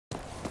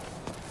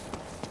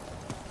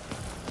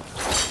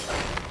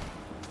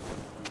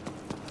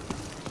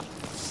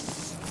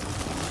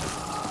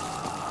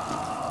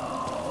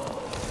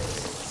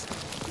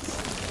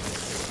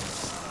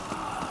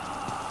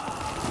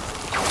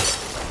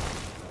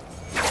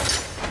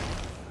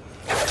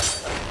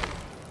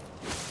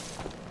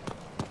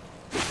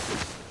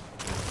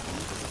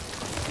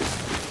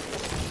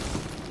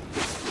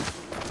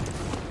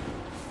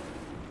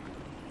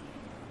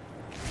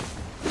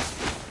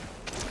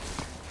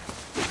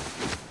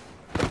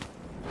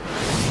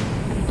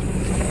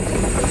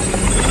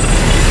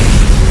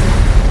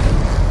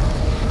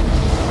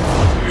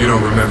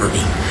remember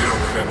me.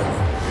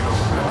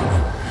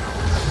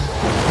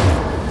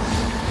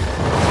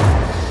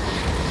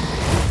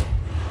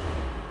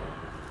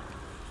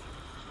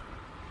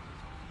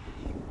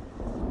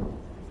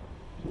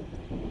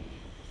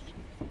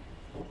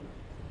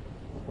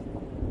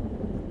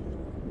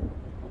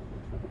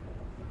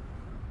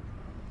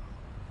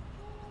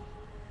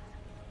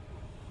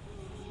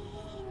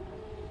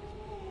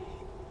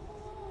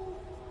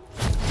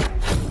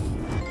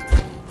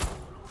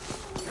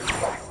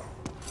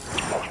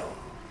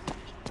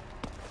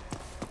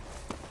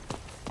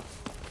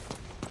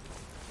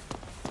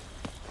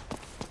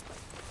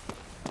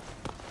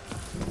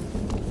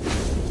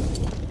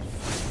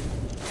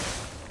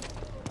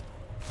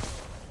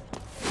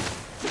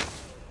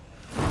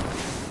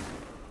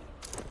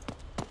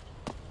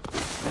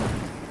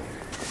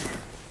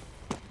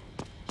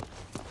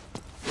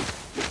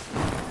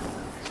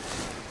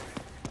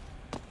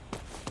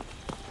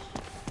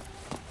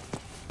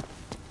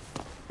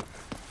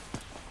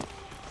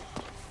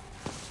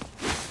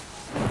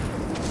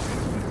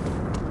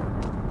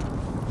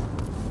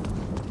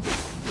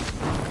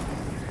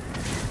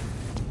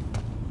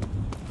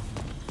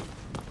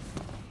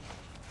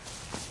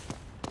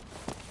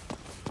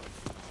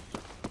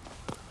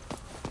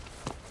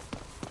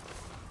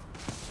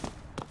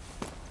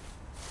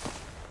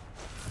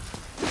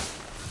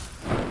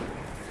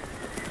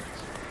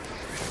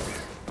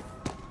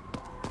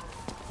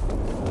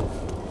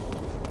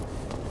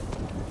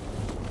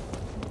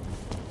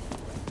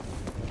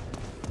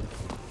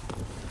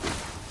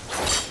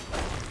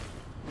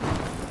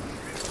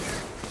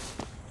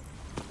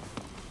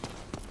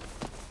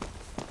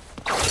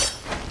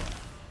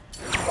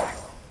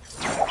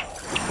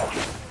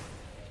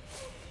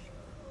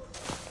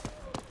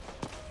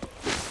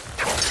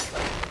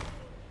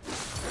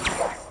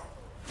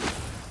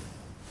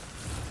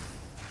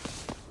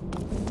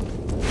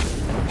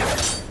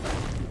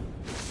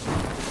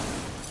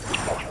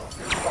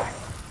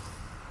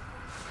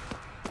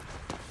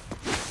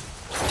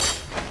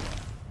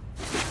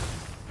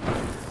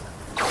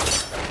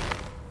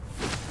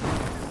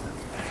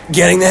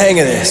 Getting the hang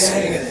of this.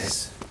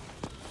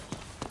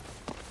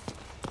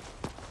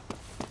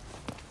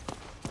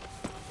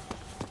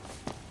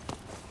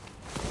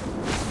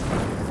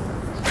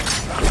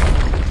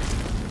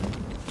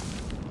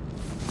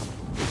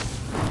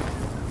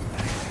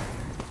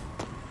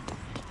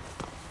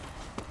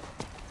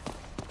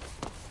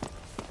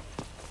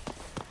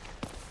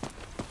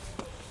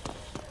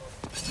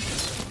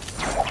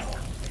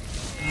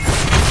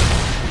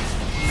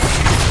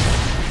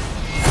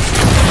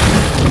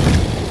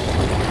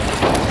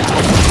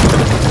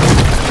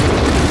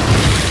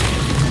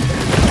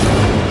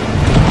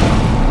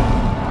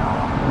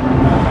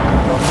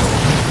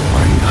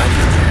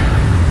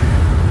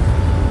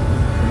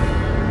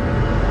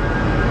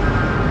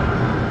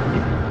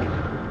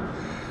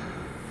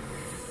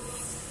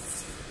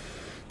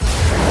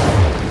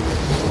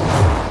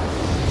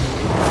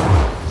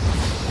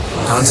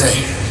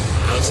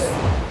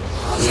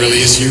 It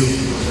really is you.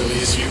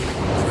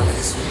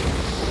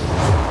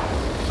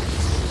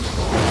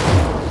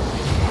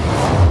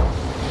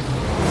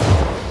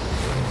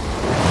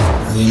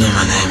 You know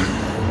my name.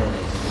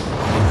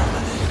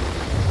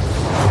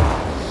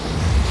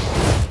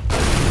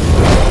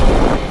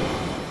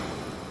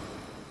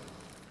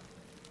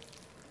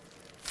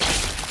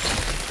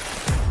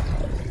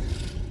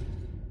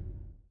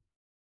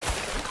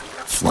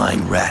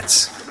 Flying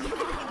rats.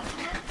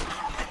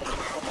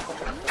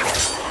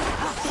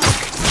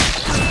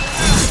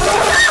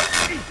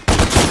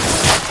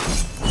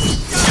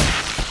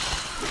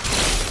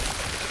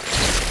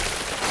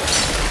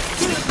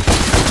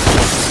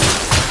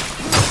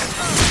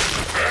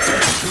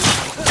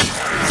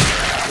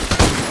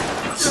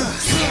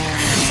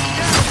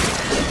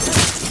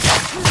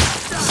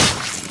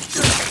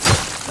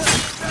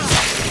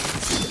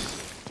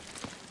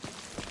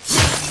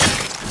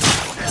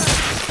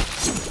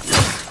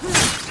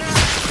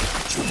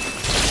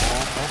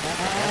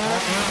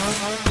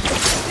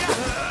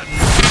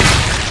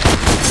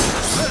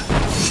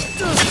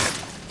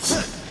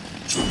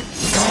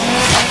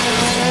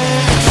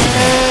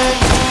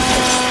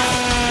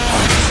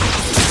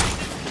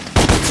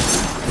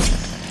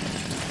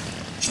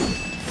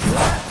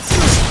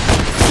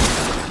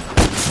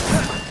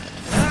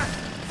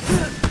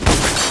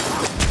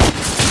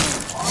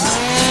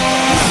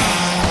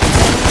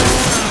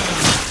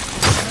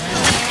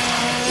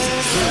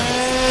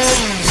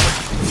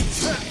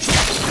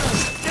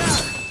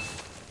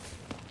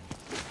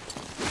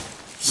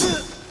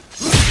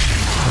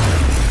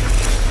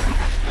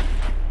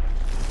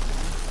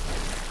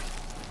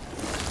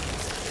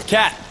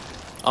 Cat,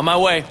 on my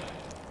way.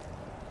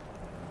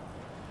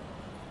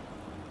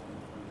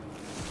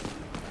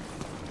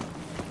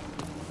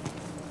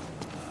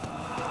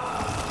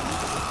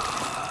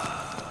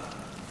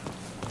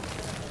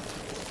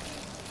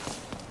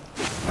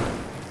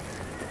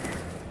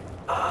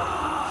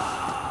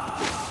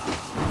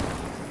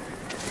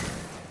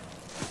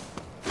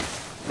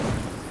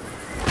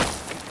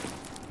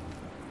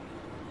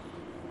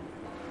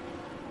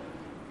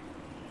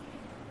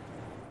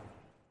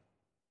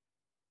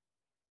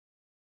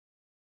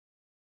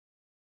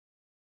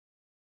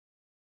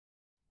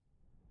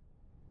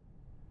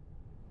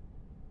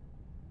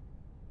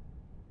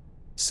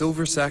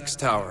 Silver Sachs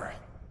Tower,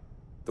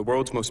 the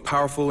world's most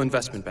powerful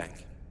investment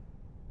bank.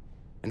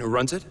 And who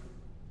runs it?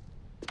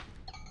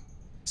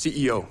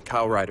 CEO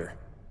Kyle Ryder,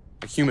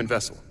 a human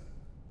vessel,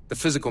 the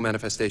physical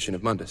manifestation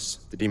of Mundus,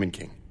 the Demon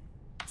King.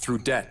 Through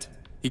debt,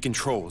 he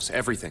controls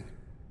everything.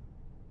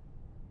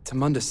 To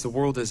Mundus, the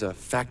world is a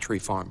factory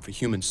farm for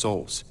human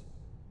souls,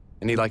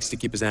 and he likes to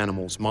keep his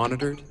animals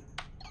monitored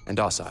and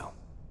docile.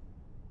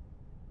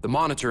 The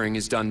monitoring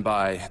is done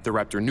by the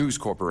Raptor News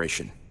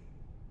Corporation,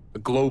 a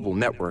global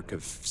network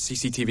of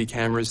CCTV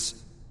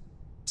cameras,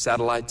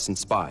 satellites, and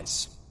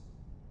spies.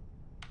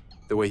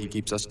 The way he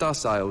keeps us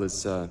docile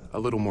is a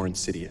little more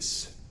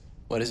insidious.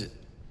 What is it?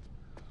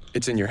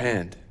 It's in your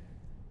hand.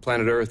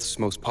 Planet Earth's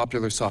most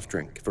popular soft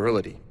drink,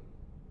 Virility.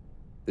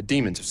 The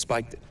demons have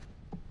spiked it.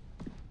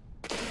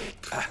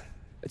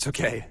 It's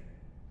okay.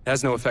 It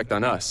has no effect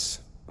on us,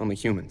 only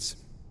humans.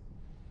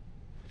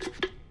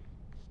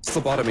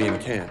 Phlebotomy in a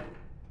can.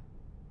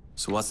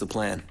 So what's the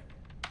plan?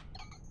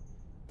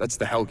 That's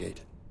the Hellgate,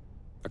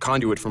 a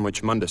conduit from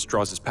which Mundus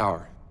draws his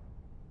power.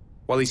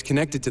 While he's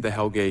connected to the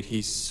Hellgate,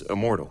 he's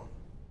immortal.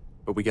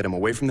 But we get him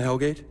away from the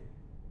Hellgate,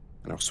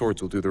 and our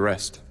swords will do the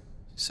rest.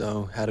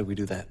 So, how do we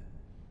do that?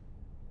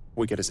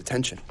 We get his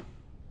attention.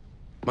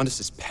 Mundus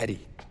is petty.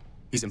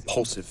 He's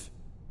impulsive.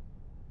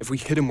 If we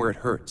hit him where it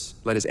hurts,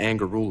 let his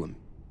anger rule him,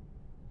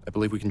 I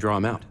believe we can draw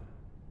him out.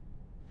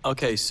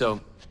 Okay, so,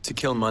 to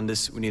kill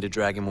Mundus, we need to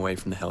drag him away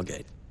from the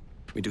Hellgate.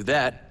 We do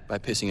that by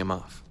pissing him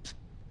off.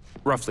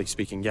 Roughly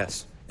speaking,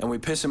 yes. And we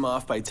piss him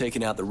off by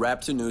taking out the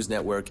Raptor News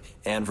Network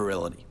and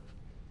Virility.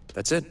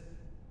 That's it.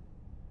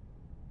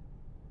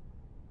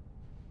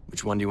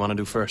 Which one do you want to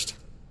do first?